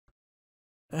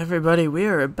Everybody, we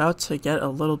are about to get a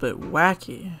little bit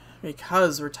wacky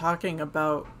because we're talking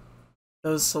about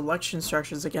those selection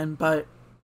structures again, but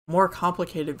more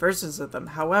complicated versions of them.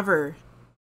 However,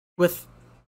 with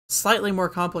slightly more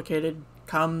complicated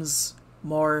comes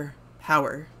more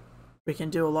power. We can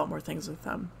do a lot more things with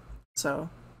them. So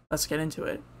let's get into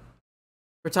it.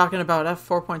 We're talking about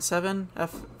F4.7,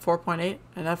 F4.8,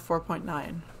 and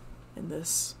F4.9 in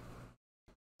this.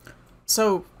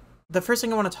 So the first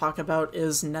thing I want to talk about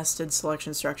is nested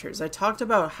selection structures. I talked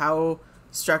about how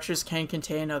structures can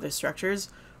contain other structures.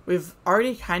 We've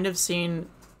already kind of seen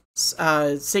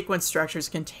sequence structures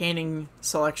containing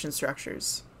selection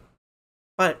structures.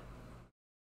 And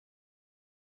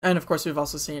of course we've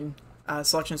also seen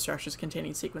selection structures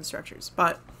containing sequence structures.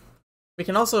 But we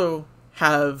can also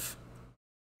have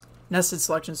nested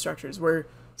selection structures where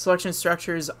selection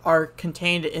structures are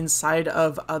contained inside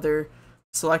of other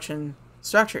selection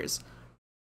structures.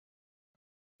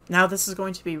 Now this is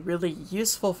going to be really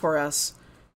useful for us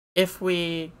if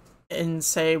we, in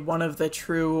say one of the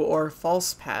true or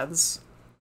false paths,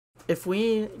 if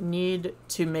we need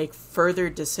to make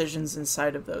further decisions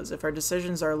inside of those. If our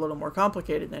decisions are a little more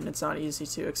complicated and it's not easy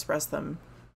to express them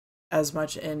as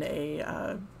much in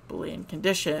a Boolean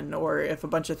condition, or if a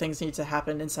bunch of things need to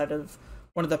happen inside of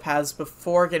one of the paths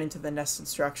before getting to the nested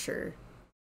structure,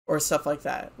 or stuff like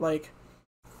that. Like,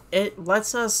 it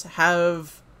lets us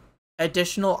have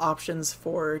additional options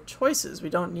for choices. We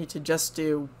don't need to just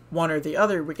do one or the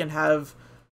other. We can have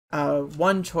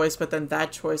one choice, but then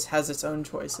that choice has its own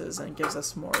choices and it gives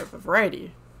us more of a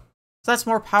variety. So that's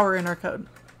more power in our code.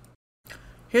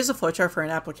 Here's a flowchart for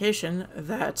an application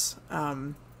that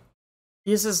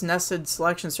uses nested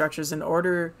selection structures in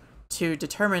order to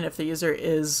determine if the user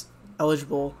is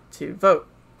eligible to vote.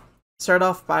 Start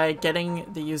off by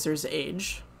getting the user's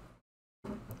age,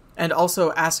 and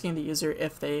also asking the user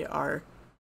if they are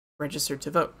registered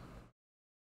to vote.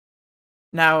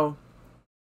 Now,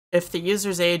 if the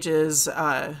user's age is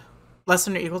less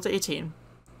than or equal to 18,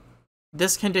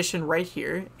 this condition right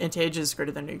here, int age is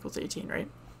greater than or equal to 18, right?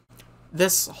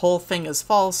 This whole thing is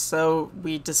false, so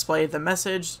we display the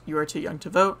message, you are too young to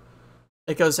vote.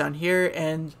 It goes down here,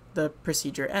 and the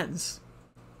procedure ends.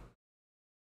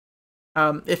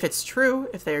 If it's true,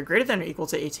 if they are greater than or equal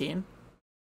to 18,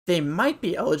 they might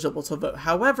be eligible to vote.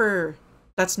 However,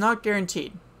 that's not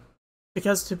guaranteed.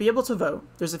 Because to be able to vote,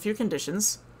 there's a few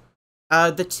conditions.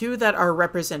 The two that are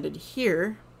represented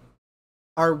here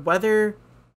are whether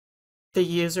the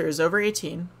user is over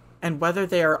 18 and whether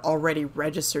they are already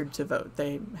registered to vote.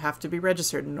 They have to be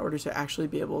registered in order to actually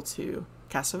be able to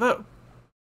cast a vote.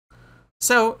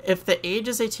 So if the age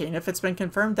is 18, if it's been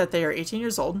confirmed that they are 18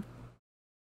 years old,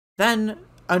 then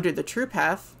under the true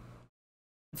path,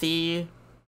 the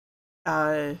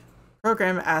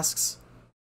program asks,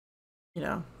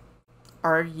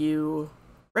 are you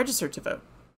registered to vote?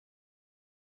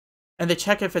 And they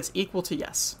check if it's equal to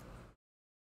yes.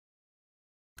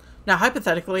 Now,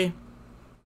 hypothetically,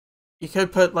 you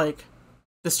could put like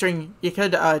the string, you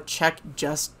could check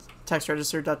just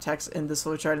textregister.text in this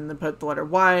flowchart and then put the letter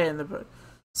Y and then put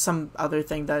some other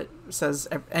thing that says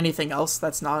anything else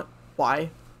that's not Y,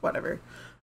 whatever.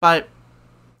 But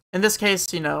in this case,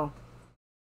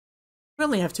 we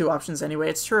only have two options anyway.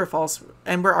 It's true or false,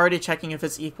 and we're already checking if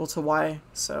it's equal to Y,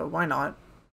 so why not?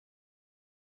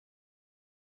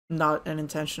 Not an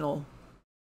intentional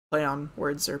play on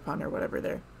words or pun or whatever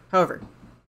there. However,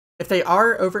 if they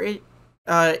are over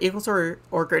equal to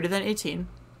or greater than 18,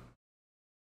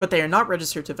 but they are not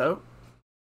registered to vote,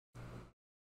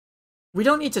 we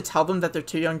don't need to tell them that they're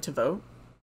too young to vote.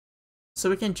 So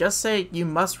we can just say you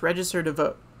must register to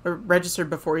vote, or register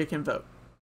before you can vote.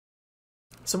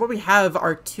 So what we have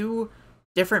are two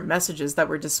different messages that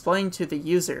we're displaying to the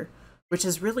user, which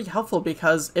is really helpful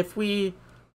because if we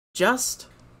just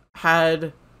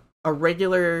had a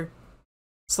regular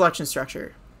selection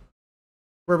structure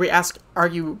where we ask, are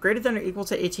you greater than or equal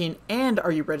to 18 and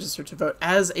are you registered to vote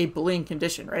as a Boolean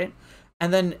condition, right?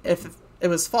 And then if it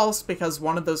was false because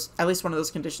at least one of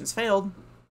those conditions failed,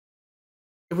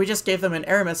 if we just gave them an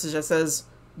error message that says,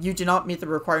 you do not meet the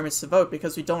requirements to vote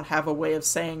because we don't have a way of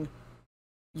saying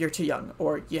you're too young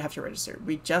or you have to register.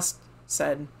 We just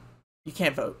said you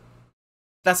can't vote.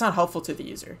 That's not helpful to the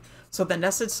user. So the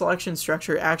nested selection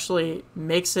structure actually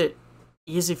makes it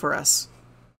easy for us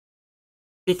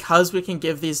because we can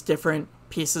give these different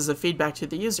pieces of feedback to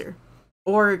the user.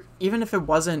 Or even if it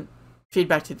wasn't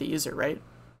feedback to the user, right?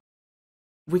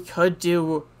 We could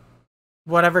do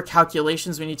whatever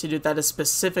calculations we need to do that is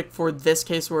specific for this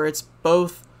case where it's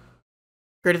both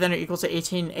greater than or equal to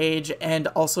 18 age and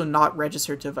also not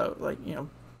registered to vote.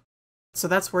 So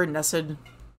that's where nested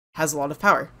has a lot of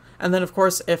power. And then, of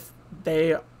course, if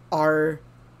they are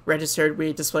registered,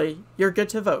 we display "you're good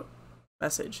to vote"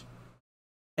 message.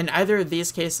 In either of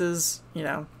these cases,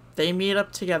 they meet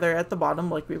up together at the bottom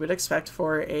like we would expect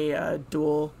for a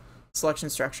dual selection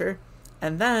structure.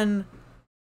 And then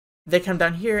they come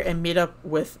down here and meet up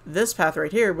with this path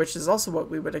right here, which is also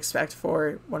what we would expect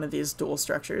for one of these dual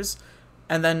structures.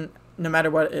 And then no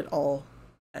matter what, it all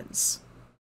ends.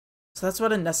 So that's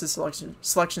what a nested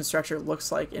selection structure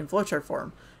looks like in flowchart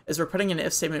form, is we're putting an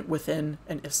if statement within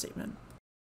an if statement.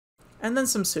 And then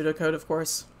some pseudocode, of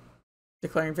course,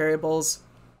 declaring variables.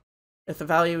 If the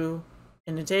value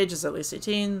in int age is at least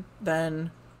 18,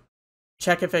 then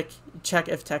check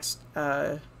if text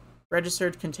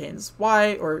registered contains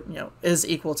y, or is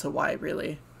equal to y,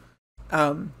 really.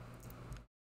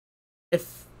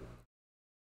 If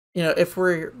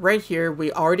we're right here,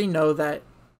 we already know that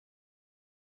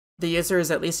the user is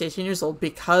at least 18 years old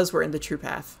because we're in the true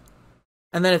path.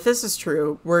 And then if this is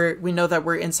true, we know that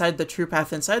we're inside the true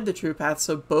path,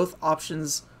 so both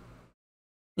options,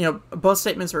 both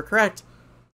statements were correct.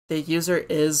 The user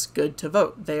is good to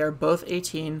vote. They are both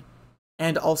 18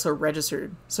 and also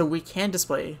registered, so we can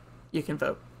display "you can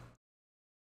vote."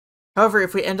 However,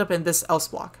 if we end up in this else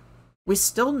block, we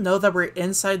still know that we're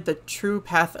inside the true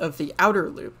path of the outer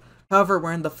loop. However,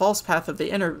 we're in the false path of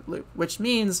the inner loop, which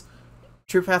means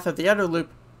true path of the outer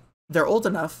loop, they're old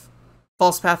enough.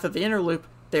 False path of the inner loop,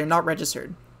 they're not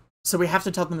registered. So we have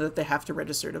to tell them that they have to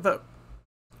register to vote.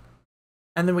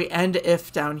 And then we end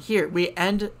if down here. We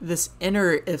end this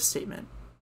inner if statement.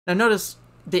 Now notice,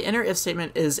 the inner if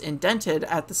statement is indented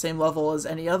at the same level as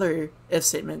any other if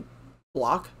statement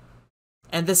block.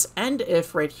 And this end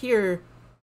if right here,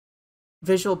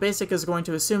 Visual Basic is going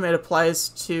to assume it applies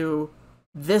to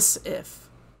this if,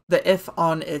 the if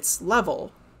on its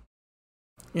level.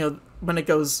 When it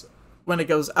goes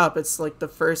up, it's like the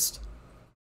first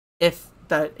if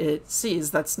that it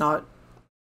sees that's not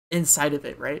inside of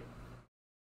it, right?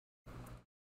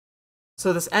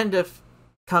 So this end if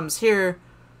comes here,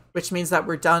 which means that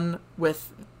we're done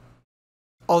with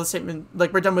all the statement,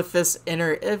 like we're done with this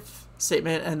inner if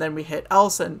statement, and then we hit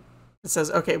else, and it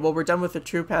says, okay, well, we're done with the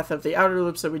true path of the outer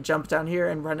loop, so we jump down here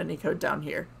and run any code down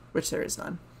here, which there is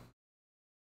none.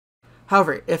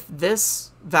 However, if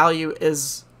this value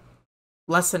is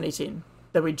less than 18,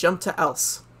 then we jump to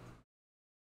else.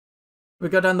 We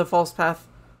go down the false path.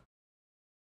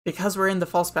 Because we're in the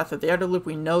false path of the outer loop,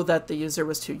 we know that the user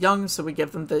was too young, so we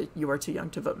give them the "you are too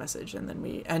young to vote" message, and then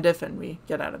we end if and we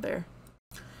get out of there.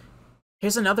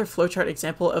 Here's another flowchart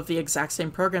example of the exact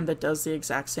same program that does the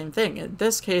exact same thing. In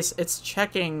this case, it's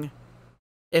checking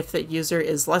if the user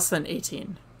is less than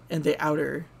 18 in the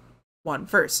outer one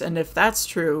first, and if that's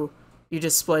true, you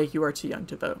display "you are too young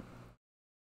to vote."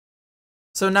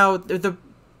 So now the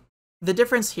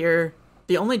difference here,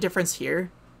 the only difference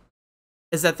here,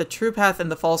 is that the true path and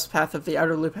the false path of the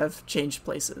outer loop have changed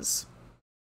places.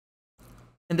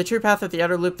 In the true path of the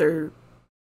outer loop, they're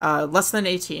less than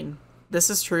 18. This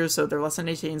is true, so they're less than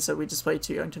 18, so we display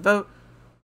 "too young to vote."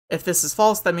 If this is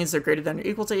false, that means they're greater than or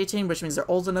equal to 18, which means they're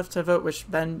old enough to vote, which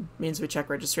then means we check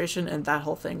registration, and that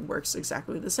whole thing works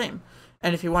exactly the same.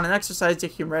 And if you want an exercise, you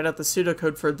can write out the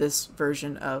pseudocode for this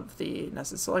version of the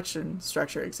nested selection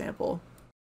structure example.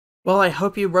 Well, I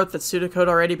hope you wrote that pseudocode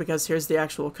already, because here's the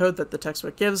actual code that the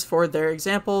textbook gives for their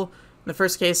example. In the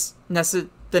first case, the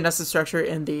nested structure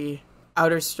in the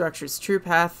outer structure's true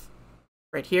path,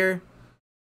 right here.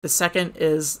 The second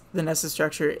is the nested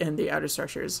structure in the outer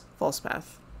structure's false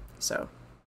path. So,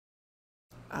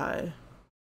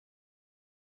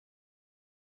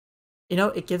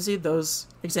 it gives you those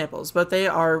examples, but they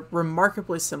are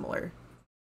remarkably similar.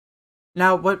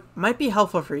 Now, what might be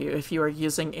helpful for you if you are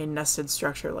using a nested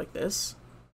structure like this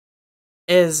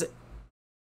is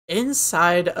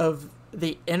inside of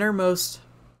the innermost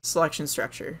selection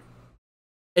structure,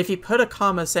 if you put a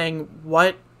comma saying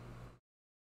what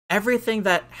everything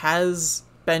that has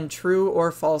been true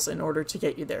or false in order to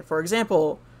get you there. For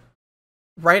example,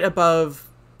 right above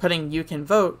putting "you can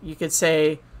vote," you could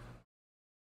say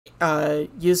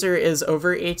user is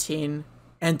over 18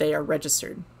 and they are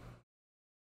registered.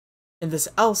 In this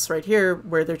else right here,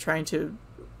 where they're trying to,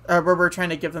 where we're trying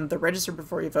to give them the "register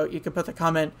before you vote," you could put the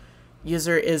comment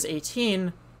 "user is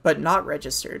 18 but not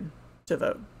registered to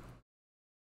vote."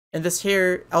 In this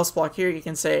here else block here, you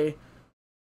can say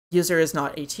 "user is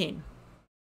not 18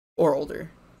 or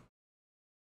older."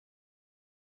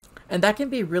 And that can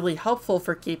be really helpful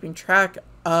for keeping track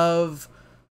of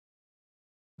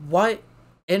what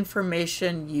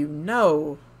information you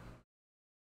know,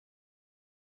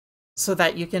 so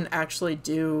that you can actually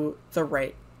do the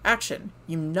right action.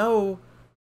 You know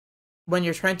when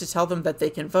you're trying to tell them that they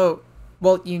can vote,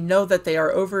 well, you know that they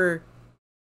are over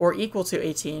or equal to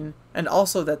 18 and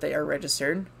also that they are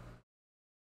registered.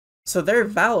 So they're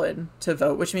valid to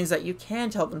vote, which means that you can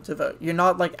tell them to vote. You're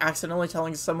not like accidentally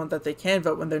telling someone that they can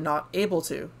vote when they're not able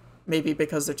to, maybe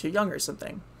because they're too young or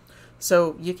something.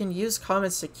 So you can use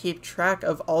comments to keep track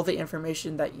of all the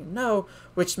information that you know,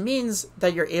 which means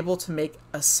that you're able to make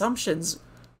assumptions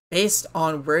based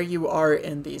on where you are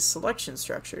in these selection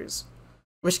structures,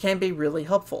 which can be really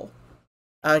helpful.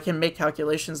 It can make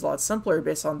calculations a lot simpler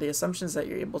based on the assumptions that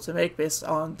you're able to make based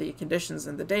on the conditions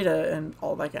in the data and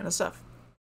all that kind of stuff.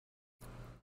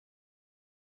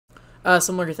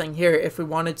 Similar thing here, if we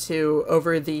wanted to,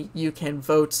 over the "you can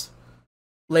vote"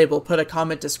 label, put a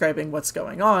comment describing what's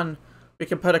going on, we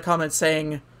can put a comment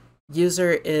saying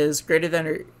user is greater than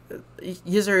or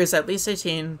user is at least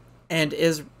 18 and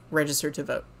is registered to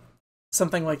vote.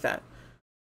 Something like that.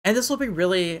 And this will be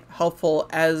really helpful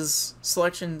as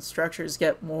selection structures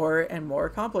get more and more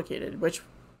complicated, which,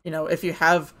 if you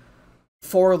have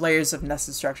 4 layers of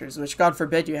nested structures, which God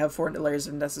forbid you have 4 layers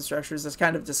of nested structures, that's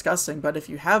kind of disgusting, but if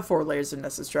you have 4 layers of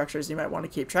nested structures, you might want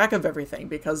to keep track of everything,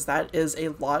 because that is a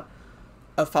lot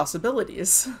of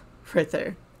possibilities right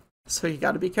there. So you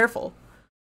got to be careful.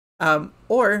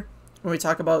 Or when we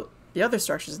talk about the other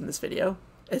structures in this video,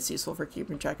 it's useful for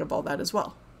keeping track of all that as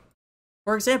well.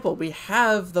 For example, we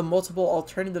have the multiple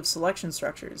alternative selection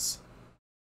structures.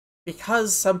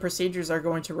 Because some procedures are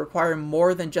going to require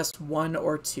more than just 1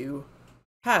 or 2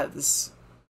 paths,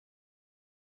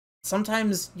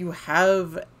 sometimes you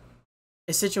have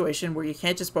a situation where you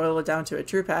can't just boil it down to a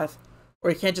true path,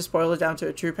 or you can't just boil it down to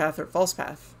a true path or false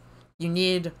path. You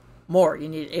need more. You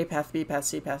need A path, B path,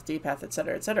 C path, D path,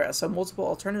 etc., etc. So multiple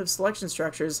alternative selection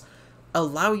structures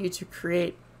allow you to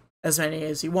create as many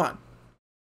as you want.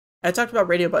 I talked about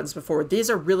radio buttons before. These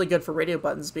are really good for radio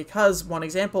buttons because one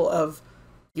example of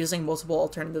using multiple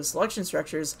alternative selection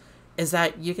structures is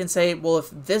that you can say, well, if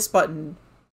this button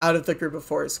out of the group of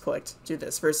 4 is clicked, do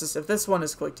this, versus if this one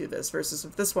is clicked, do this, versus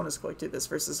if this one is clicked, do this,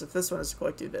 versus if this one is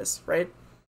clicked, do this, right?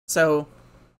 So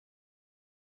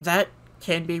that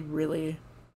can be really,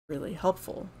 really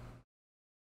helpful.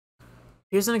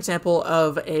 Here's an example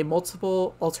of a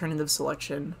multiple alternative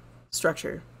selection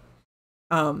structure.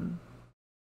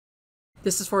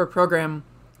 This is for a program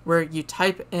where you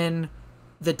type in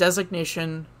the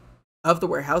designation of the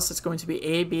warehouse. It's going to be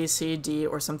A, B, C, D,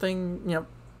 or something,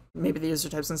 maybe the user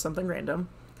types in something random.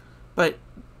 But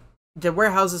the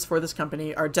warehouses for this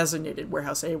company are designated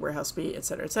warehouse A, warehouse B,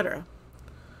 etc., etc.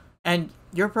 And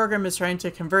your program is trying to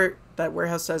convert that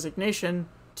warehouse designation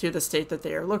to the state that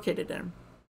they are located in.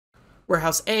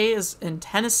 Warehouse A is in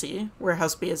Tennessee,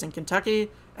 warehouse B is in Kentucky,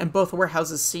 and both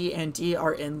warehouses C and D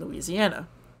are in Louisiana.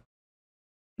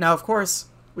 Now, of course,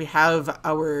 we have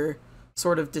our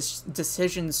sort of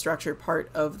decision structure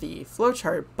part of the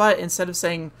flowchart, but instead of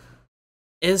saying,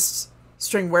 is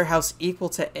string warehouse equal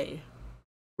to A,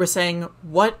 we're saying,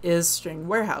 what is string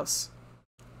warehouse?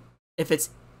 If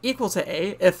it's equal to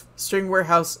A, if string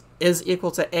warehouse is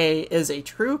equal to A is a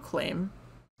true claim,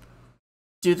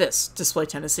 do this, display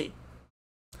Tennessee.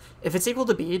 If it's equal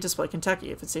to B, display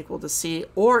Kentucky. If it's equal to C,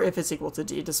 or if it's equal to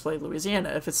D, display Louisiana.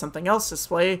 If it's something else,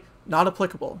 display not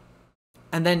applicable.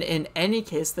 And then in any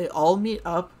case, they all meet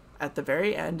up at the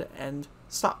very end and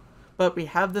stop. But we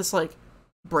have this like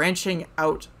branching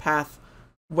out path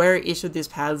where each of these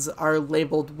paths are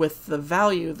labeled with the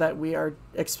value that we are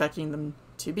expecting them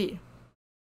to be.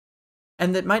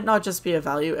 And it might not just be a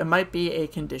value, it might be a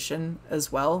condition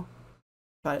as well,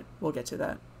 but we'll get to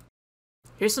that.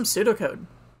 Here's some pseudocode.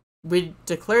 We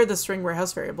declare the string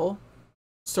warehouse variable,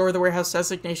 store the warehouse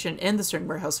designation in the string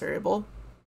warehouse variable.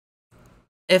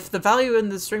 If the value in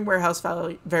the string warehouse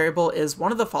variable is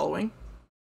one of the following,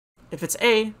 if it's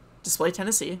A, display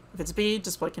Tennessee. If it's B,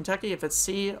 display Kentucky. If it's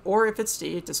C, or if it's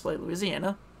D, display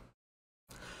Louisiana.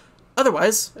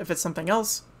 Otherwise, if it's something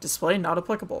else, display not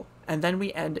applicable. And then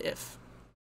we end if.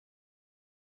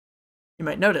 You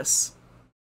might notice,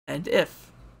 and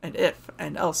if, and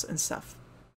else, and stuff.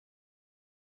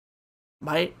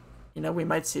 We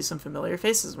might see some familiar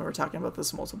faces when we're talking about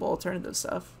this multiple alternative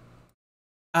stuff.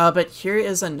 But here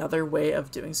is another way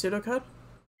of doing pseudocode.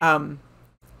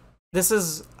 This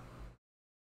is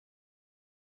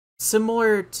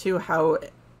similar to how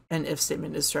an if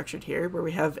statement is structured here, where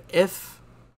we have if,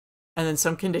 and then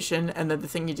some condition, and then the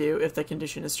thing you do if the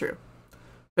condition is true.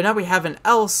 But now we have an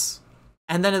else,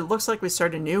 and then it looks like we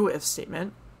start a new if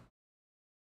statement,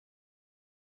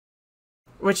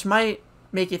 which might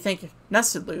make you think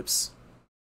nested loops.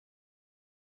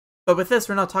 But with this,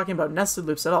 we're not talking about nested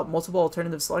loops at all. Multiple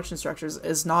alternative selection structures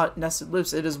is not nested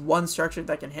loops. It is one structure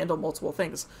that can handle multiple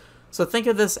things. So think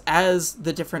of this as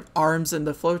the different arms in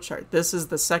the flowchart. This is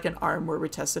the second arm where we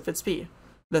test if it's B.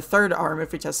 The third arm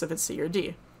if we test if it's C or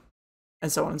D.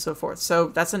 And so on and so forth. So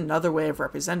that's another way of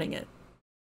representing it.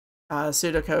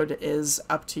 Pseudocode is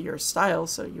up to your style,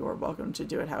 so you are welcome to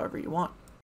do it however you want.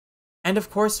 And of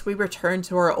course, we return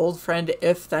to our old friend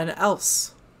if then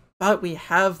else. But we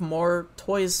have more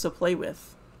toys to play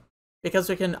with, because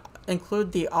we can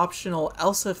include the optional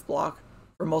else if block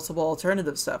for multiple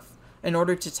alternative stuff in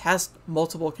order to test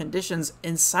multiple conditions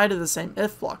inside of the same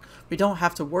if block. We don't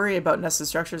have to worry about nested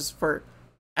structures for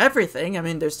everything. I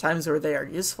mean, there's times where they are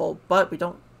useful, but we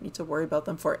don't need to worry about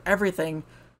them for everything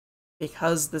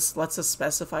because this lets us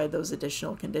specify those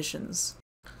additional conditions.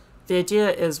 The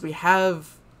idea is we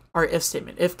have our if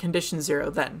statement, if condition 0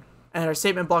 then, and our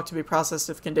statement block to be processed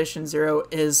if condition 0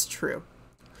 is true.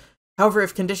 However,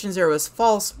 if condition 0 is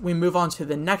false, we move on to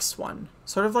the next one,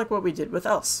 sort of like what we did with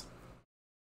else.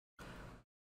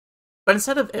 But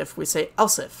instead of if, we say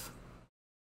else if.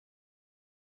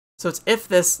 So it's if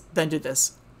this, then do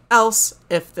this. Else,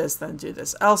 if this, then do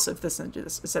this. Else, if this, then do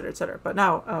this, etc., etc. But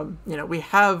now, we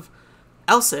have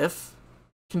else if,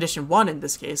 condition 1 in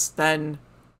this case, then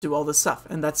do all this stuff,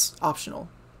 and that's optional.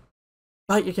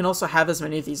 But you can also have as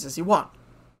many of these as you want.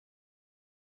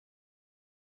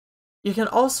 You can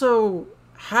also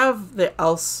have the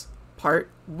else part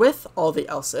with all the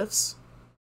else ifs,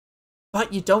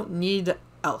 but you don't need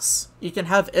else. You can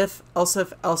have if, else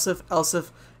if, else if, else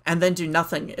if, and then do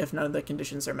nothing if none of the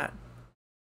conditions are met.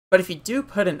 But if you do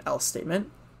put an else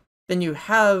statement, then you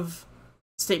have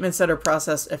statements that are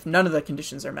processed if none of the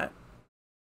conditions are met.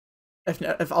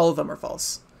 If all of them are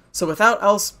false. So without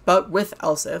else, but with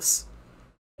else ifs,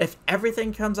 if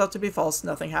everything comes out to be false,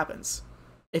 nothing happens.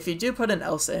 If you do put an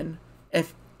else in,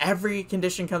 if every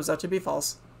condition comes out to be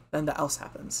false, then the else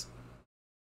happens.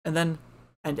 And then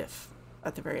end if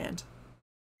at the very end.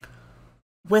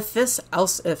 With this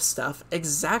else if stuff,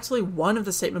 exactly one of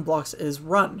the statement blocks is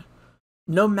run,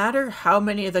 no matter how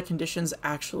many of the conditions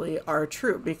actually are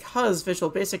true, because Visual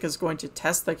Basic is going to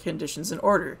test the conditions in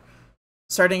order.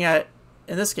 Starting at,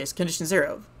 in this case, condition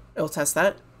 0. It'll test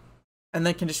that, and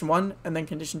then condition 1, and then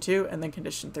condition 2, and then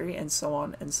condition 3, and so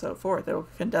on and so forth. It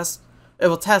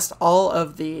will test all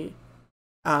of the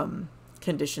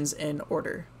conditions in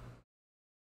order.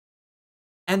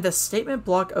 And the statement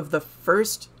block of the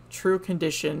first true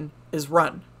condition is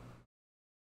run.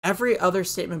 Every other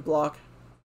statement block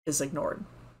is ignored.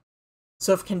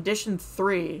 So if condition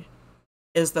 3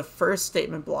 is the first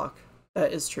statement block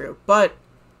that is true, but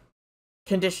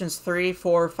conditions 3,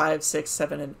 4, 5, 6,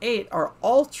 7, and 8 are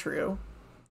all true,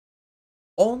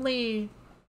 only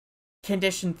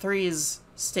condition 3's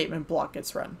statement block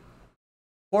gets run.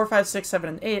 4, 5, 6, 7,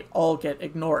 and 8 all get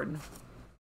ignored.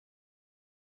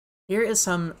 Here is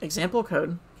some example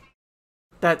code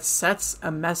that sets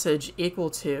a message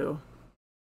equal to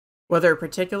whether a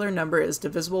particular number is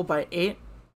divisible by 8,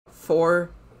 4,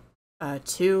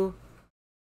 2,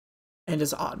 and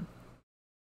is odd.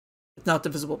 It's not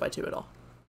divisible by 2 at all.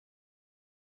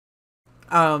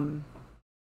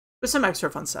 With some extra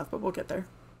fun stuff, but we'll get there.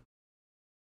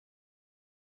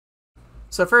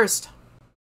 So first,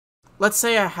 let's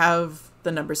say I have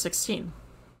the number 16.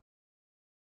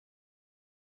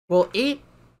 Well, 8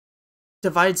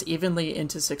 divides evenly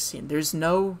into 16. There's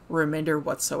no remainder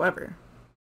whatsoever.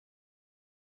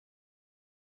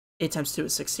 8 times 2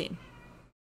 is 16.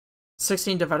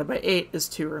 16 divided by 8 is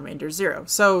 2, remainder 0.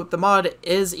 So the mod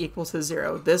is equal to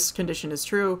 0. This condition is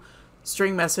true.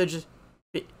 String message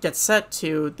gets set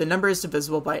to the number is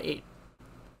divisible by 8.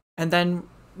 And then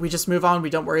we just move on. We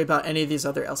don't worry about any of these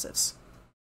other else ifs.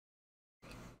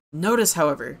 Notice,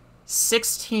 however,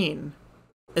 16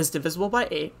 is divisible by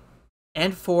 8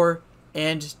 and 4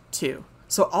 and 2.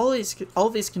 So all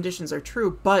these conditions are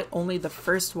true, but only the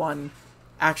first one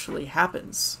actually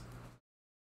happens.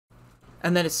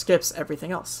 And then it skips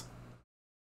everything else.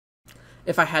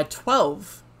 If I had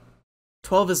 12,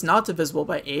 12 is not divisible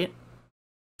by 8.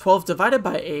 12 divided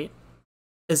by 8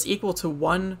 is equal to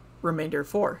 1 remainder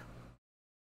 4.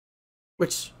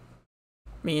 Which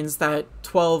means that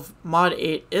 12 mod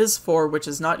 8 is 4, which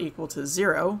is not equal to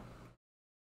 0.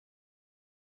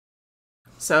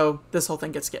 So this whole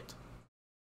thing gets skipped.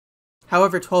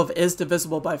 However, 12 is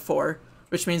divisible by 4,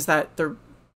 which means that the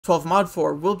 12 mod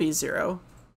 4 will be 0,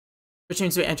 which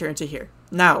means we enter into here.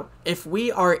 Now, if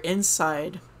we are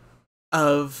inside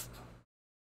of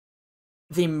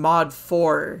the mod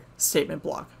 4 statement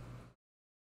block,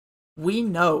 we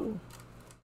know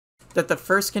that the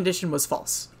first condition was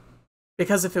false.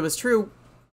 Because if it was true,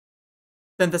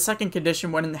 then the second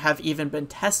condition wouldn't have even been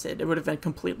tested. It would have been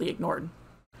completely ignored.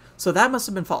 So that must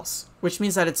have been false, which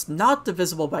means that it's not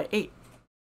divisible by 8.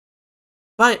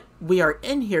 But we are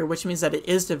in here, which means that it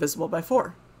is divisible by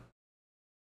 4.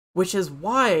 Which is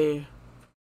why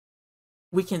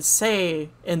we can say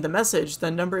in the message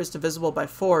the number is divisible by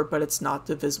 4, but it's not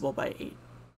divisible by 8.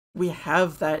 We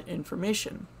have that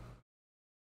information.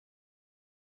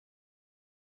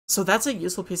 So that's a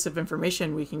useful piece of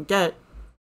information we can get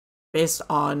based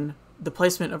on the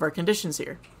placement of our conditions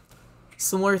here.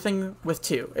 Similar thing with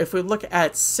 2. If we look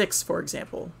at 6, for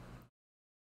example,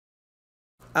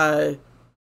 6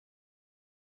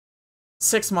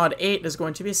 mod 8 is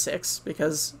going to be 6,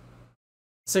 because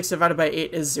 6 divided by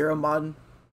 8 is 0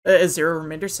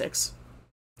 remainder 6.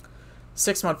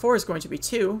 6 mod 4 is going to be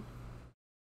 2,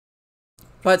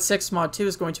 but 6 mod 2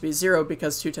 is going to be 0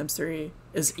 because 2 times 3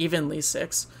 is evenly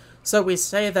 6. So we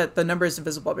say that the number is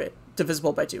divisible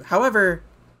by 2. However,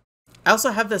 I also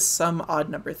have this sum odd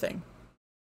number thing.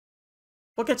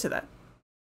 We'll get to that.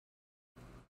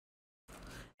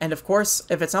 And of course,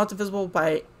 if it's not divisible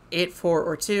by 8, 4,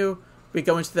 or 2, we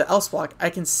go into the else block. I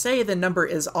can say the number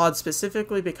is odd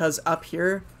specifically because up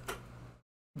here,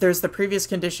 there's the previous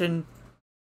condition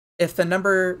if the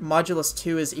number modulus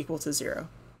 2 is equal to 0.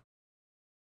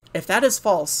 If that is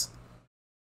false,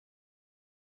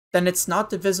 then it's not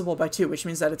divisible by 2, which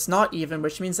means that it's not even,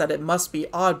 which means that it must be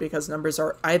odd because numbers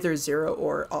are either 0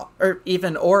 or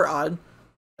even or odd.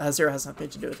 0 has nothing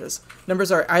to do with this.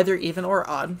 Numbers are either even or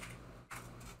odd.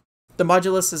 The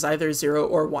modulus is either 0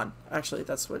 or 1. Actually,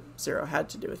 that's what 0 had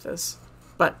to do with this.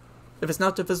 But if it's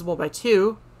not divisible by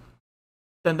 2,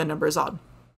 then the number is odd.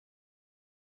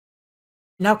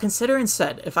 Now consider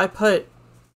instead, if I put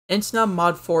int num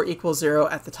mod 4 equals 0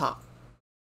 at the top,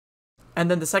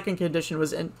 and then the second condition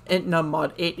was int num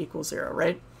mod 8 equals 0,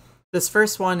 right? This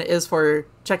first one is for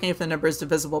checking if the number is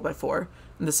divisible by 4,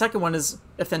 and the second one is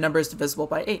if the number is divisible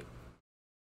by 8.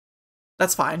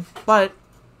 That's fine, but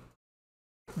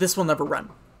this will never run.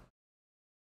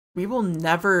 We will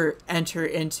never enter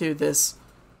into this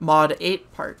mod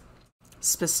 8 part,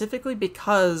 specifically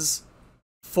because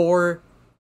 4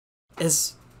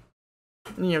 is,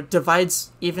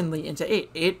 divides evenly into 8.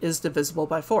 8 is divisible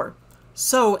by 4.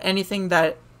 So anything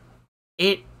that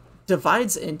 8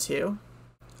 divides into,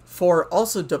 4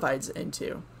 also divides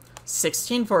into.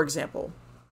 16, for example.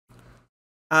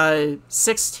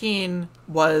 16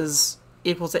 was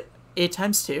equal to 8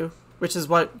 times 2, which is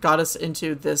what got us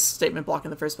into this statement block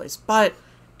in the first place. But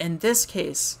in this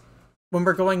case, when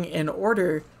we're going in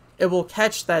order, it will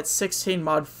catch that 16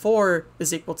 mod 4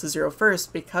 is equal to 0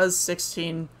 first, because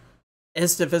 16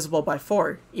 is divisible by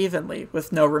 4 evenly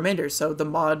with no remainder. So the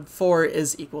mod 4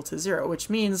 is equal to 0, which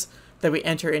means that we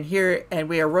enter in here and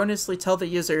we erroneously tell the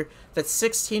user that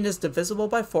 16 is divisible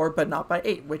by 4 but not by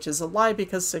 8, which is a lie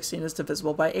because 16 is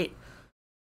divisible by 8.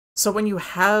 So when you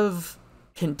have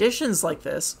conditions like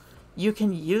this, you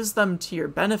can use them to your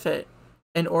benefit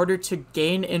in order to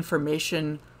gain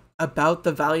information about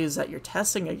the values that you're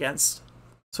testing against.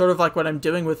 Sort of like what I'm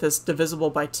doing with this divisible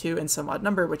by 2 and some odd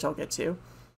number, which I'll get to.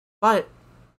 But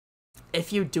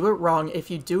if you do it wrong,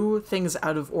 if you do things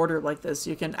out of order like this,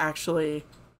 you can actually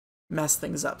mess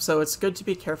things up. So it's good to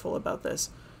be careful about this.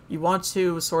 You want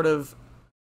to sort of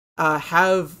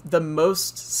have the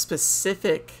most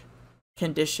specific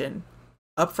condition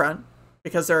up front,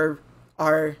 because there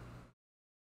are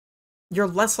you're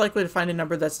less likely to find a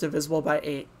number that's divisible by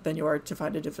 8 than you are to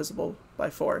find a divisible by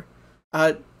 4.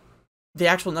 The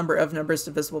actual number of numbers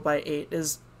divisible by 8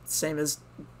 is the same as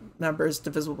numbers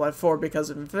divisible by 4 because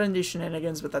of infinity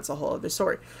shenanigans, but that's a whole other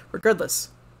story.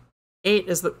 Regardless, 8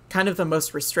 is kind of the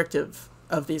most restrictive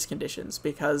of these conditions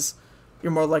because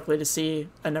you're more likely to see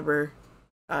a number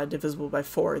divisible by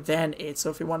 4 than 8. So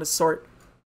if we want to sort,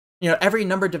 every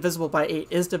number divisible by 8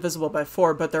 is divisible by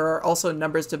 4, but there are also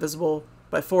numbers divisible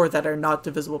by 4 that are not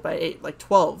divisible by 8, like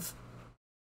 12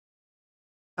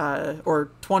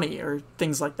 or 20 or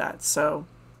things like that. So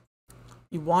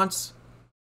you want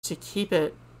to keep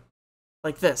it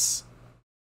like this,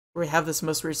 where we have this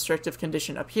most restrictive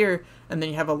condition up here, and then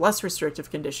you have a less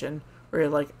restrictive condition where you're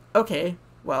like, okay,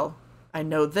 well, I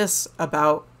know this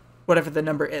about whatever the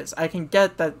number is. I can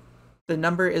get that the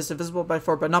number is divisible by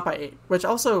 4 but not by 8, which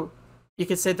also you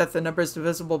could say that the number is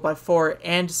divisible by 4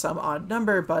 and some odd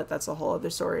number, but that's a whole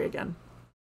other story again.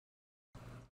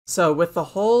 So with the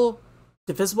whole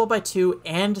divisible by 2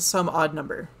 and some odd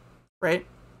number, right?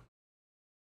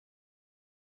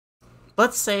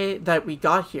 Let's say that we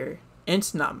got here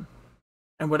int num,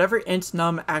 and whatever int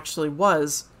num actually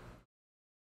was,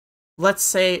 let's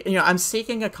say, I'm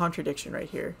seeking a contradiction right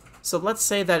here. So let's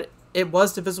say that it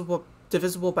was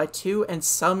divisible by 2 and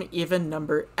some even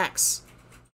number x.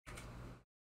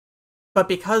 But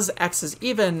because x is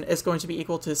even, it's going to be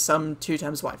equal to some 2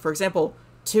 times y. For example,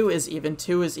 2 is even,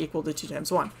 2 is equal to 2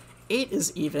 times 1. 8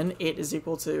 is even, 8 is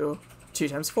equal to 2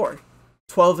 times 4.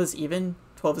 12 is even,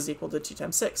 12 is equal to 2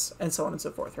 times 6, and so on and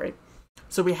so forth, right?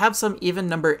 So we have some even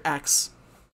number x,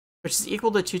 which is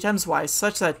equal to 2 times y,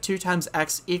 such that 2 times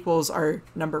x equals our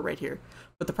number right here.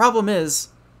 But the problem is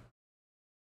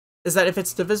that if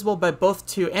it's divisible by both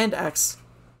 2 and x,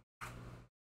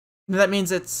 that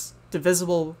means it's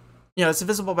divisible, it's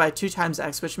divisible by 2 times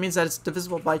x, which means that it's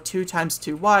divisible by 2 times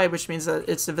 2y, which means that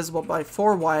it's divisible by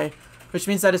 4y, which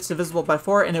means that it's divisible by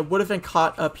 4, and it would have been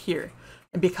caught up here.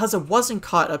 And because it wasn't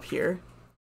caught up here,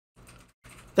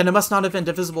 then it must not have been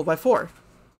divisible by 4.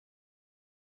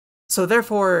 So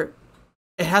therefore,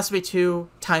 it has to be 2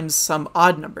 times some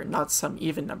odd number, not some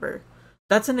even number.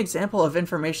 That's an example of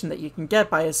information that you can get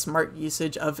by a smart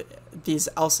usage of these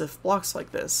else-if blocks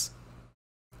like this.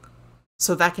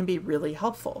 So that can be really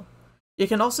helpful. You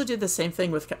can also do the same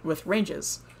thing with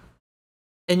ranges.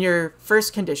 In your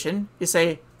first condition, you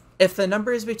say, if the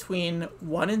number is between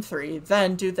 1 and 3,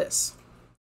 then do this.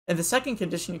 In the second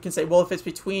condition, you can say, well, if it's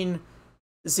between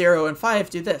 0 and 5,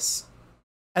 do this.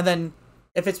 And then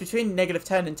if it's between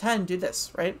 -10 and 10, do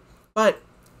this, right? But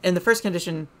in the first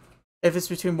condition, if it's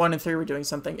between 1 and 3, we're doing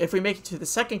something. If we make it to the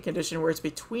second condition where it's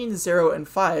between 0 and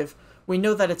 5, we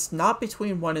know that it's not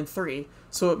between 1 and 3,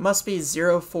 so it must be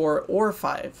 0, 4, or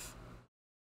 5.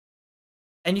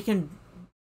 And you can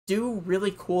do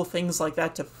really cool things like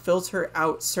that to filter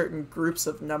out certain groups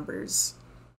of numbers.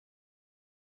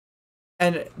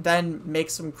 And then make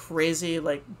some crazy,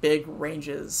 big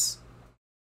ranges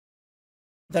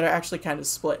that are actually kind of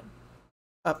split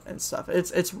up and stuff.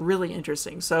 It's really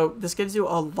interesting. So this gives you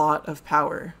a lot of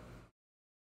power.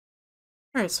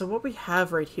 Alright, so what we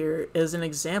have right here is an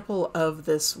example of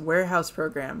this warehouse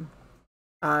program.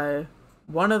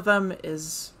 One of them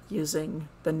is using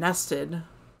the nested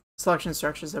selection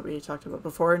structures that we talked about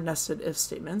before, nested if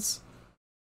statements.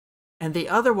 And the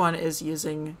other one is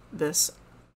using this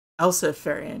else if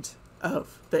variant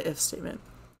of the if statement.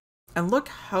 And look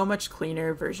how much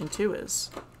cleaner version 2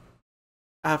 is.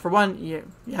 For one,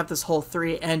 you have this whole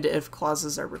 3 and if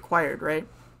clauses are required, right?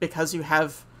 Because you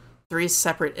have 3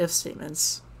 separate if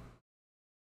statements.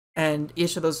 And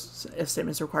each of those if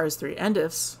statements requires 3 and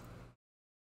ifs.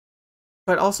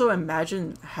 But also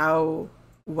imagine how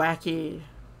wacky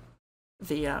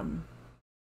the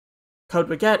code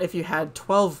would get if you had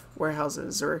 12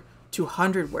 warehouses or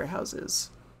 200 warehouses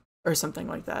or something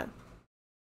like that.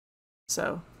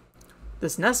 So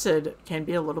this nested can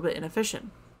be a little bit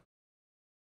inefficient.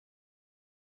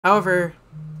 However,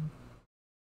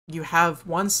 you have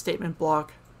one statement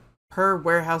block per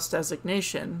warehouse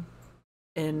designation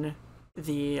in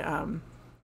the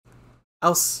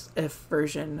else if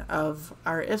version of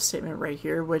our if statement right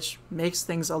here, which makes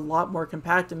things a lot more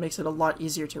compact and makes it a lot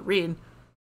easier to read.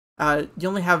 You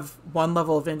only have one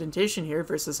level of indentation here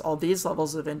versus all these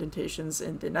levels of indentations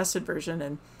in the nested version.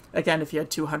 And again, if you had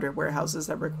 200 warehouses,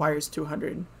 that requires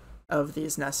 200 of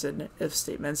these nested if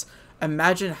statements.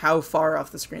 Imagine how far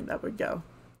off the screen that would go.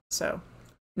 So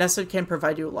nested can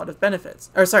provide you a lot of benefits.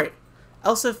 Or sorry,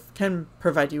 else if can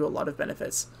provide you a lot of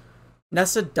benefits.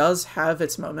 Nested does have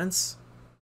its moments,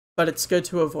 but it's good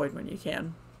to avoid when you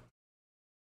can.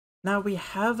 Now we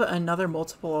have another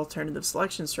multiple alternative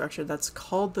selection structure that's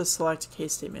called the select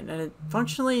case statement, and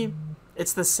functionally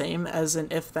it's the same as an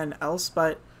if then else,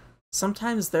 but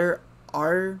sometimes there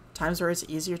are times where it's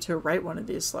easier to write one of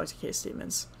these select case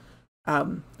statements,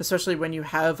 especially when you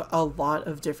have a lot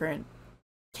of different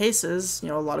cases,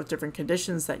 a lot of different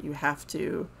conditions that you have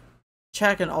to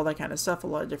check and all that kind of stuff, a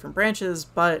lot of different branches,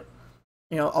 but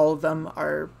all of them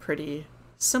are pretty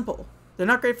simple. They're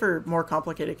not great for more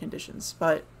complicated conditions,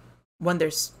 but when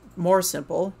they're more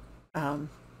simple,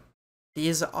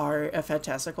 these are a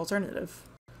fantastic alternative.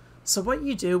 So what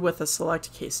you do with a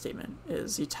select case statement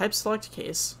is you type select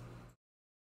case,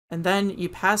 and then you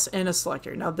pass in a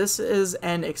selector. Now this is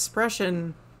an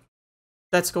expression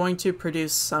that's going to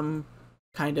produce some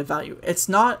kind of value. It's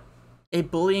not a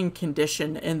Boolean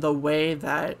condition in the way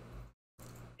that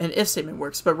an if statement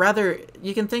works, but rather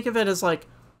you can think of it as like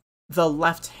the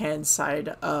left-hand side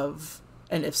of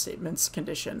an if statement's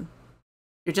condition.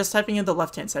 You're just typing in the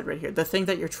left-hand side right here, the thing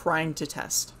that you're trying to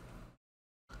test.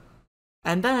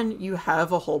 And then you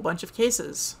have a whole bunch of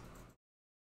cases.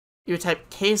 You type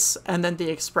case and then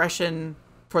the expression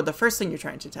for the first thing you're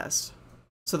trying to test.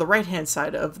 So the right-hand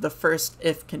side of the first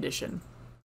if condition.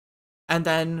 And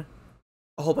then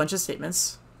a whole bunch of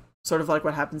statements, sort of like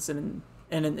what happens in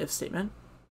an if statement.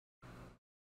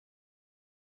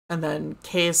 And then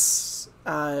case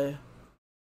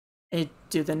and you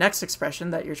do the next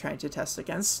expression that you're trying to test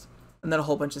against, and then a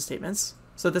whole bunch of statements.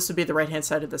 So this would be the right-hand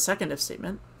side of the second if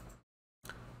statement,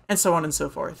 and so on and so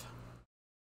forth.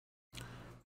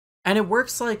 And it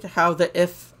works like how the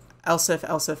if, else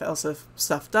if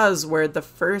stuff does, where the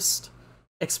first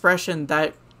expression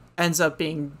that ends up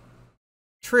being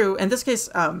true, in this case,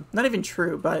 not even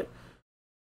true, but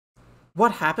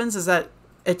what happens is that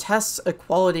it tests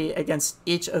equality against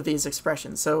each of these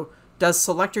expressions. So does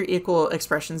selector equal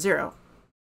expression 0?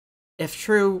 If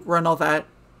true, run all that,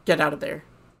 get out of there.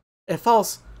 If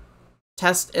false,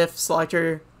 test if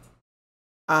selector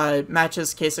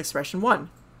matches case expression 1.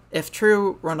 If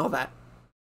true, run all that.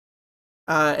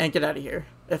 And get out of here.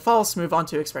 If false, move on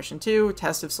to expression 2,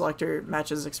 test if selector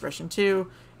matches expression 2.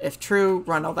 If true,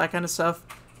 run all that kind of stuff.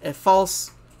 If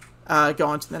false, go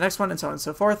on to the next one, and so on and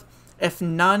so forth. If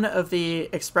none of the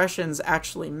expressions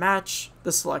actually match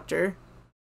the selector,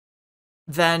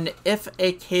 then if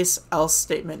a case else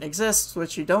statement exists,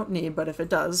 which you don't need, but if it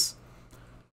does,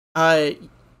 it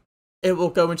will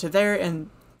go into there and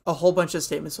a whole bunch of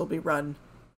statements will be run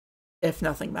if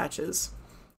nothing matches.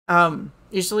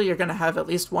 Usually you're going to have at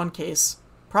least one case,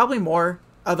 probably more.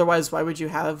 Otherwise, why would you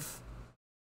have,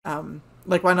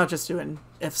 like, why not just do an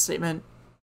if statement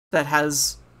that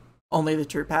has only the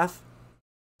true path?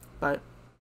 But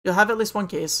you'll have at least one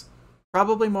case,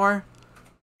 probably more.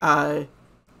 The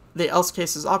else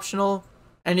case is optional.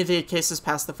 Any of the cases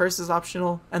past the first is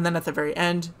optional. And then at the very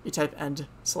end, you type end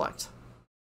select.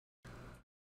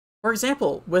 For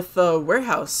example, with the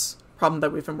warehouse problem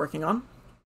that we've been working on,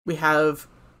 we have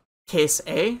case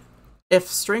A. If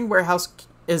string warehouse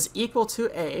is equal to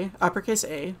A, uppercase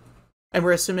A, and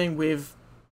we're assuming we've,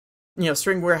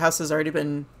 string warehouse has already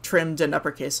been trimmed in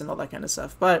uppercase and all that kind of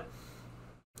stuff, but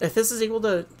if this is equal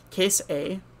to case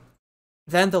A,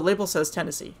 then the label says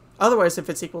Tennessee. Otherwise, if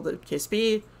it's equal to case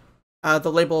B,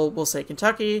 the label will say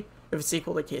Kentucky. If it's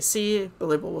equal to case C, the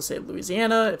label will say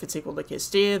Louisiana. If it's equal to case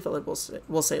D, the label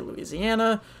will say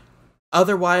Louisiana.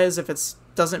 Otherwise, if it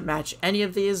doesn't match any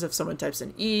of these, if someone types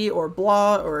in E or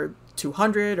blah or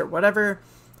 200 or whatever,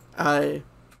 the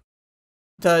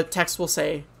text will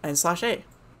say n/A,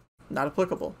 not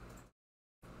applicable.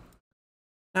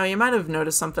 Now, you might have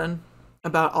noticed something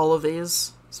about all of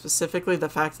these, specifically the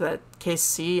fact that case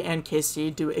C and case D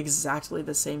do exactly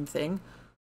the same thing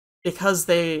because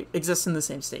they exist in the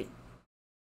same state.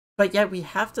 But yet we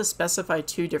have to specify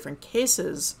two different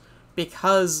cases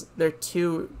because they're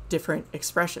two different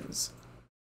expressions.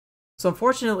 So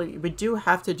unfortunately, we do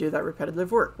have to do that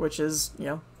repetitive work, which is,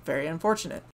 very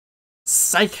unfortunate.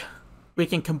 Psych! We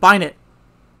can combine it.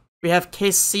 We have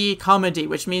case C, comma D,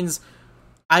 which means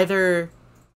either,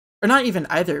 or not even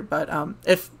either, but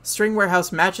if string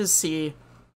warehouse matches C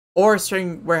or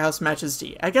string warehouse matches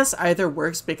D. I guess either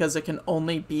works because it can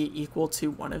only be equal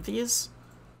to one of these.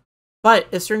 But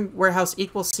if string warehouse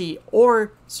equals C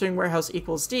or string warehouse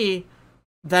equals D,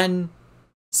 then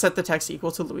set the text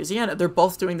equal to Louisiana. They're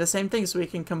both doing the same thing, so we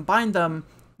can combine them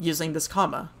using this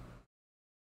comma.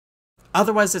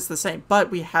 Otherwise, it's the same, but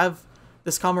we have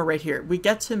this comma right here. We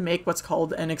get to make what's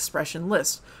called an expression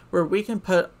list, where we can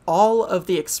put all of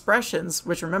the expressions,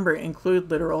 which remember include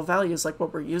literal values like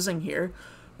what we're using here,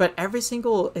 but every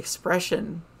single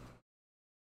expression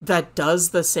that does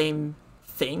the same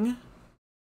thing,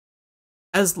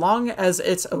 as long as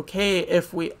it's okay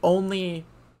if we only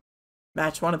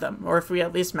match one of them, or if we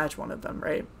at least match one of them,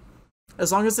 right?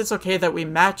 As long as it's okay that we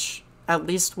match at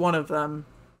least one of them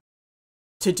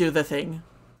to do the thing,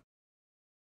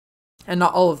 and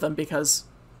not all of them because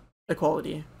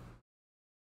equality.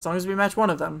 As long as we match one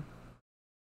of them,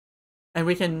 and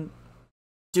we can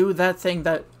do that thing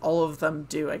that all of them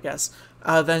do, I guess,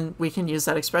 then we can use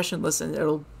that expression list and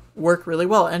it'll work really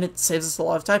well, and it saves us a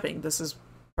lot of typing. This is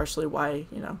partially why,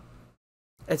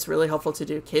 it's really helpful to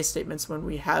do case statements when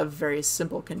we have very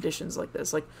simple conditions like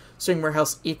this, like string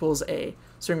warehouse equals A,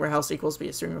 string warehouse equals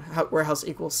B, string warehouse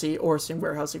equals C, or string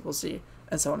warehouse equals C,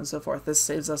 and so on and so forth. This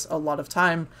saves us a lot of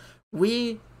time.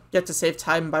 We get to save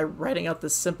time by writing out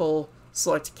this simple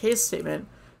select case statement,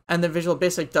 and the Visual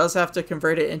Basic does have to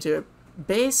convert it into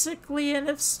basically an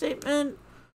if statement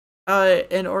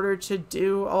in order to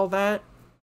do all that,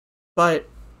 but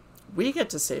we get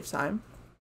to save time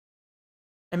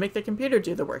and make the computer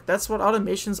do the work. That's what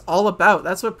automation's all about.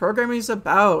 That's what programming is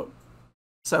about.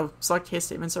 So select case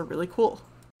statements are really cool.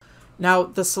 Now,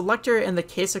 the selector and the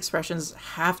case expressions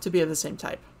have to be of the same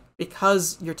type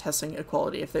because you're testing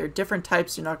equality. If they're different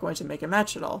types, you're not going to make a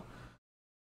match at all.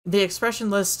 The expression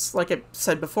lists, like I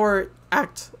said before,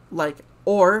 act like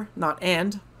or, not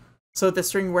and. So the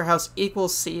string warehouse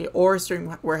equals C or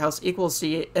string warehouse equals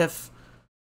D if,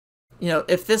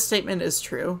 if this statement is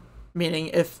true, meaning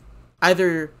if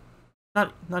either,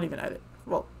 not even either,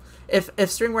 well, if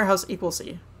string warehouse equals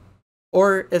C,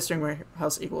 or if string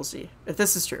warehouse equals D, if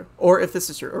this is true, or if this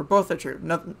is true, or both are true,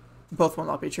 both will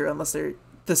not be true unless they're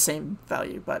the same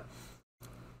value, but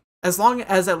as long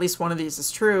as at least one of these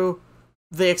is true,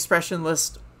 the expression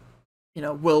list,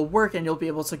 will work, and you'll be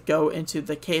able to go into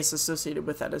the case associated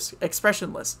with that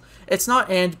expression list. It's not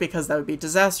and, because that would be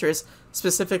disastrous,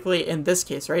 specifically in this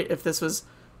case, right? If this was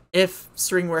if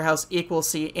string warehouse equals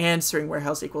C and string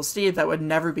warehouse equals D, that would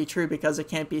never be true because it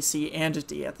can't be C and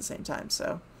D at the same time.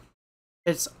 So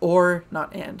it's or,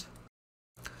 not and.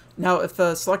 Now, if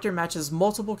the selector matches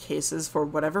multiple cases for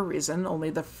whatever reason, only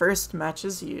the first match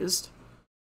is used.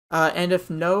 And if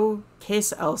no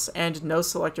case else and no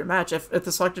selector match, if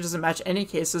the selector doesn't match any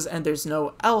cases and there's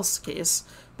no else case,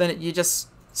 then you just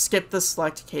skip the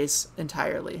select case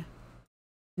entirely.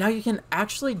 Now you can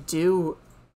actually do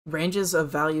ranges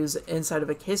of values inside of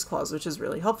a case clause, which is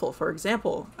really helpful. For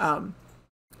example,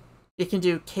 you can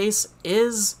do case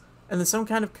is, and then some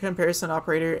kind of comparison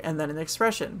operator, and then an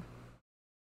expression.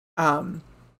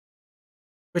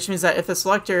 Which means that if the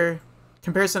selector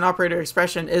comparison operator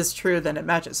expression is true, then it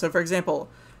matches. So for example,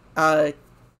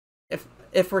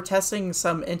 if we're testing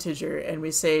some integer and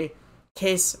we say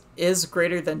case is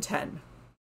greater than 10,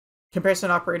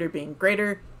 comparison operator being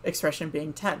greater, expression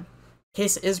being 10.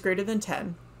 Case is greater than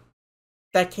 10.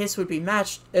 That case would be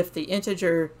matched if the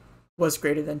integer was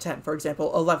greater than 10, for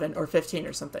example, 11 or 15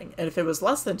 or something. And if it was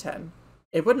less than 10,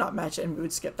 it would not match and we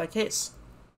would skip that case.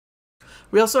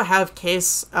 We also have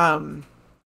case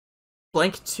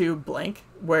blank to blank,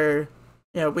 where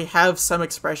we have some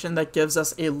expression that gives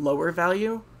us a lower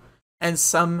value and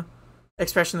some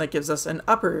expression that gives us an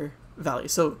upper value.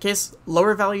 So case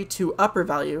lower value to upper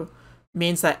value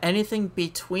means that anything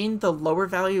between the lower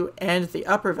value and the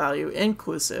upper value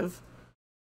inclusive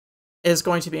is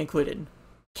going to be included.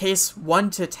 Case 1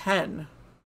 to 10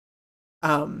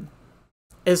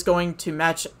 is going to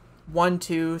match 1,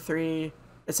 2, 3,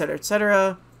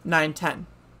 etc., 9, 10.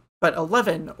 But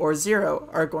 11 or 0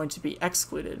 are going to be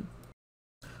excluded.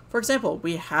 For example,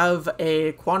 we have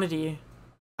a quantity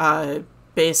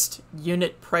based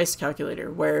unit price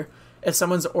calculator where if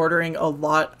someone's ordering a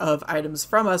lot of items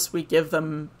from us, we give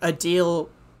them a deal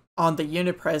on the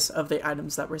unit price of the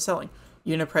items that we're selling.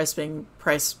 Unit price being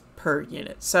price per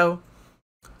unit. So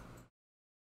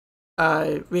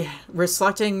we're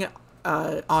selecting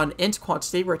on int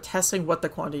quantity, we're testing what the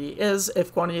quantity is.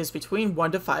 If quantity is between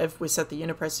 1 to 5, we set the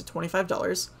unit price to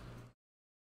 $25.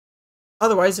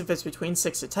 Otherwise, if it's between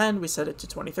 6 to 10, we set it to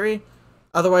 23.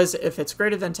 Otherwise, if it's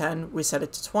greater than 10, we set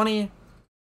it to 20.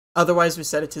 Otherwise, we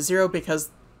set it to 0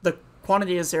 because the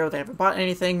quantity is 0, they haven't bought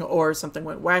anything, or something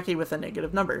went wacky with a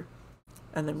negative number.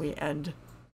 And then we end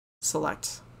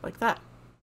select like that.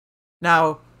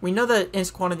 Now, we know that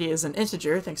int quantity is an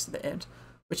integer thanks to the int,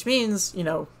 which means,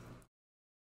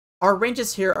 our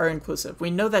ranges here are inclusive.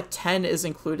 We know that 10 is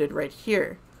included right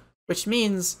here, which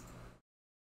means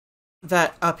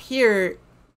that up here,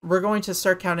 we're going to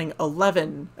start counting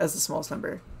 11 as the smallest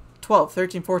number, 12,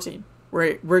 13, 14.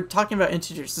 We're talking about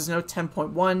integers. There's no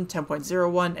 10.1,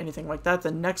 10.01, anything like that.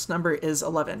 The next number is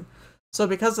 11. So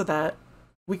because of that,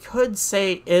 we could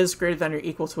say is greater than or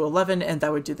equal to 11, and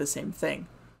that would do the same thing.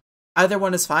 Either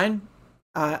one is fine.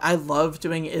 I love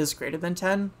doing is greater than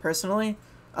 10, personally.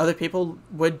 Other people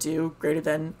would do greater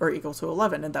than or equal to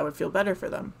 11, and that would feel better for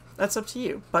them. That's up to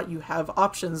you, but you have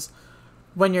options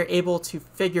when you're able to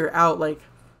figure out,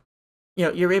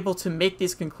 you're able to make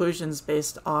these conclusions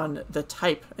based on the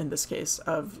type, in this case,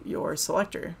 of your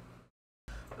selector.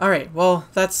 All right, well,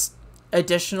 that's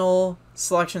additional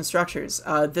selection structures.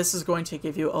 This is going to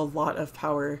give you a lot of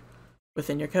power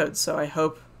within your code, so I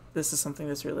hope this is something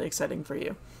that's really exciting for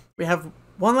you. We have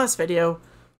one last video.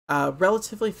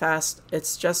 Relatively fast.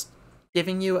 It's just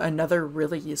giving you another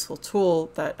really useful tool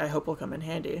that I hope will come in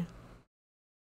handy.